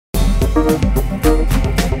Hey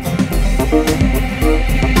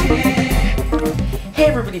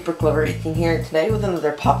everybody, BrickLink here today with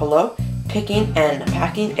another PAPALO picking and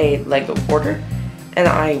packing a Lego order. And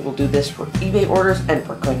I will do this for eBay orders and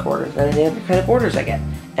BrickLink orders and any other kind of orders I get.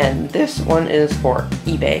 And this one is for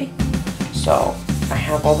eBay. So I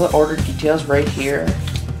have all the order details right here.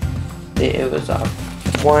 It was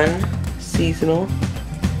one seasonal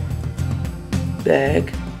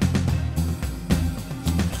bag,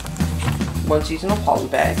 one seasonal poly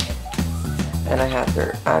bag, and I have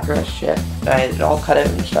their address, ship. I had it all cut out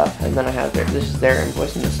and stuff, and then I have this is their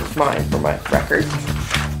invoice and this is mine for my records.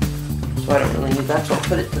 So I don't really need that, so I'll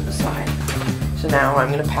put it to the side. So now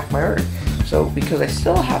I'm gonna pack my order. So because I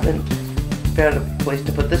still haven't found a place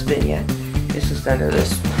to put this bin yet, it's just under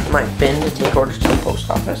this my bin to take orders to the post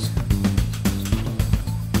office.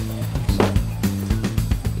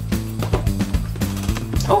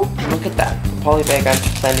 Oh, look at that. The poly bag I'm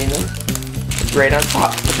sending them is right on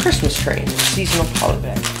top. The Christmas train. Seasonal poly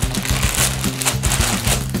bag.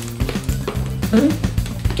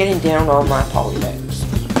 Getting down on my poly bags.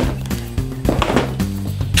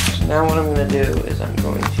 So now what I'm going to do is I'm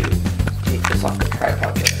going to take this off the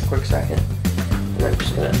tripod for a quick second. And I'm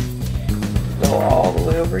just going to go all the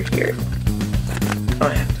way over here. Oh,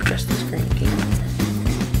 I have to adjust the screen again.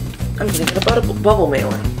 I'm going to get a bubble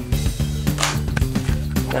mailer.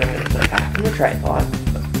 Then I'm going to put it back in the tripod.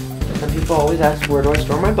 Some people always ask, where do I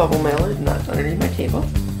store my bubble mailer? And that's underneath my table.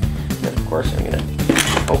 And of course I'm going to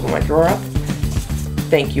open my drawer up.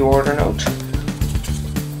 Thank you order note.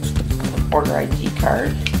 Order ID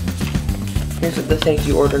card. Here's what the thank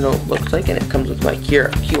you order note looks like, and it comes with my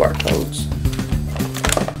QR codes.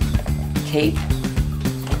 Tape.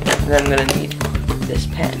 And then I'm going to need this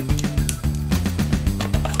pen.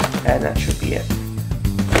 And that should be it.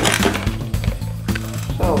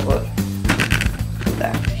 So look, put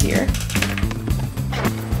that here.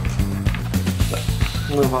 So,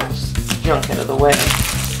 move all this junk out of the way.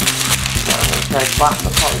 Now I'm going to try to flatten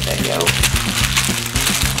the poly bag out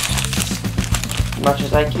as much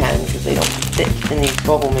as I can because they don't fit in these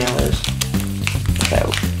bubble mailers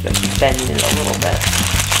without just bending it a little bit.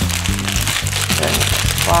 And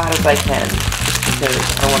as flat as I can, just because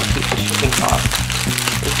I want to keep the shipping cost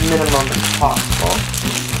as minimum as possible.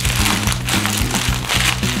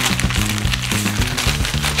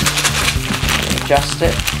 Adjust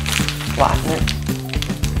it, flatten it.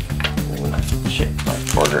 I'm going to ship my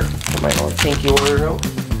order for my thank you order note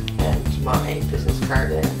and my business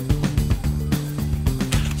card in.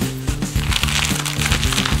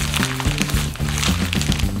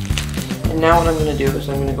 And now what I'm going to do is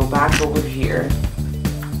I'm going to go back over here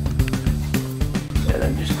and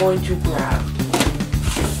I'm just going to grab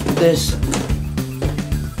this,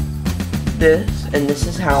 and this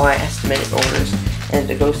is how I estimate orders. And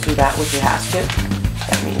if it goes through that, which it has to,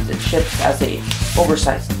 that means it ships as a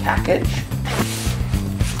oversized package.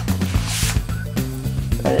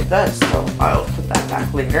 And it does, so I'll put that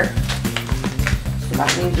back later. So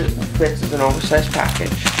that means it fits as an oversized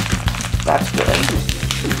package. That's good.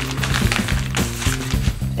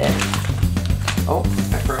 And, oh,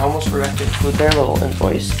 I almost forgot to include their little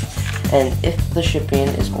invoice. And if the shipping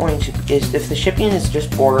is if the shipping is just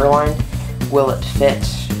borderline, will it fit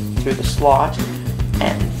through the slot?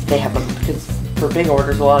 And they have because for big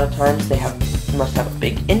orders a lot of times they must have a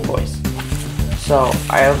big invoice. So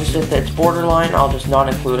I always, if it's borderline, I'll just not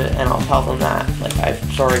include it and I'll tell them that, like, I'm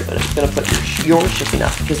sorry, but it's gonna put your shipping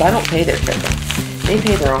up because I don't pay their shipping. They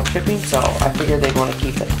pay their own shipping, so I figure they want to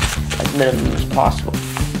keep it as minimum as possible.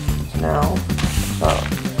 So now,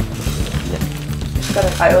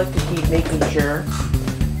 I like to keep making sure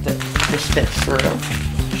that this fits through.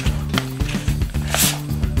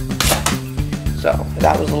 So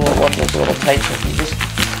that was wasn't a little tight, so if you just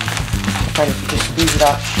squeeze it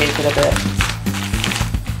up, shake it a bit.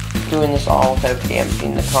 Doing this all without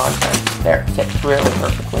damaging the content. There, it fits really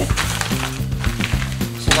perfectly.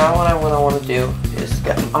 So now what I want to do is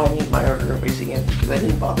I need my order invoice again because I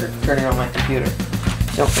didn't bother turning on my computer.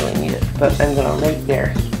 Don't really need it, but I'm gonna right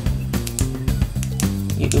there.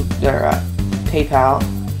 Their PayPal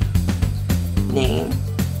name.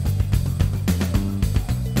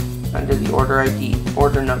 Under the order ID,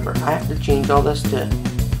 order number. I have to change all this to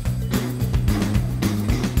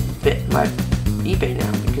fit my eBay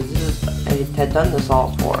now because I had done this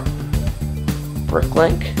all for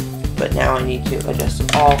BrickLink, but now I need to adjust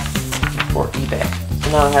it all for eBay.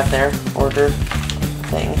 So now I have their order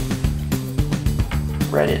thing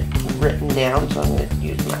written down, so I'm going to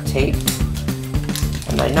use my tape.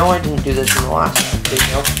 And I know I didn't do this in the last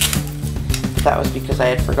video, but that was because I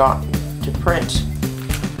had forgotten to print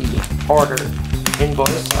the order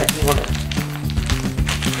invoice. I didn't want to,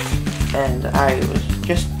 and I was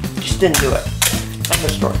just didn't do it. End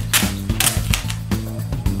of story.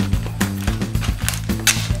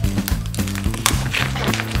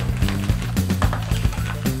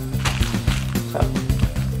 So,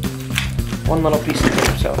 one little piece of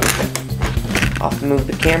tape. So I'll have to move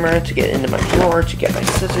the camera to get into my drawer, to get my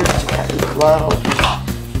scissors, to get the glove,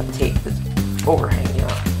 the tape that's overhanging on.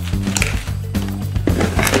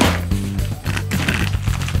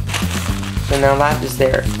 So now that is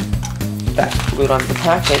there. That's glued onto the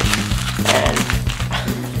package, and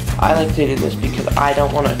I like to do this because I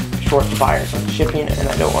don't want to short the buyers on shipping, and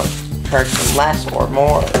I don't want to charge them less or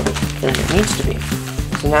more than it needs to be.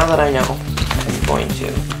 So now that I know, I'm going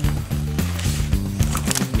to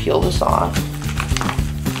peel this off.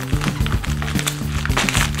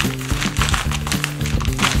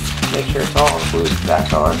 Make sure it's all glued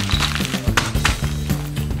back on.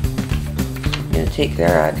 I'm going to take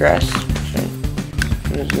their address.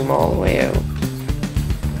 I'm going to zoom all the way out.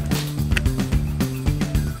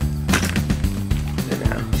 So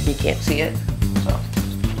now you can't see it. So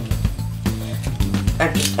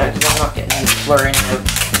I'm not getting this blurring out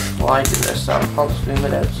while I do this. So I'll zoom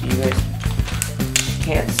it out so you guys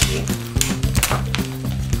can't see.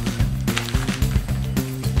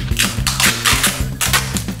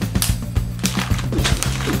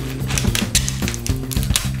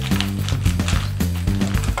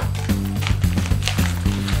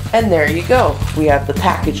 And there you go. We have the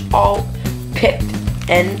package all picked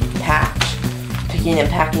and packed. Picking and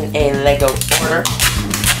packing a Lego order.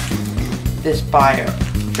 This buyer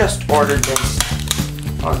just ordered this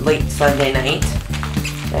on late Sunday night,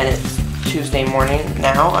 and it's Tuesday morning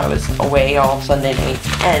now. I was away all Sunday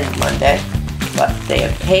night and Monday, but they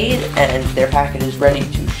have paid and their package is ready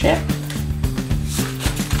to ship.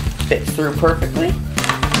 Fits through perfectly,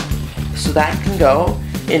 so that can go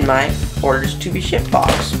in my orders to be shipped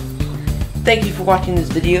box. Thank you for watching this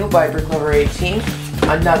video by BrickLink,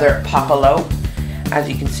 another PAPALO. As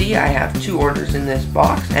you can see, I have 2 orders in this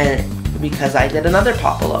box, and because I did another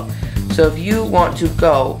PAPALO. So if you want to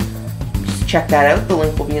go check that out, the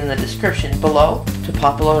link will be in the description below to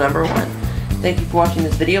PAPALO number 1. Thank you for watching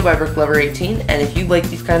this video by BrickLink, and if you like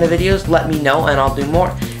these kind of videos, let me know and I'll do more.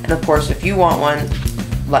 And of course, if you want one,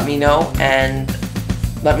 let me know and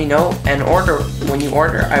order. When you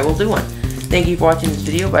order, I will do one. Thank you for watching this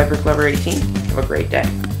video by BrickLink. Have a great day.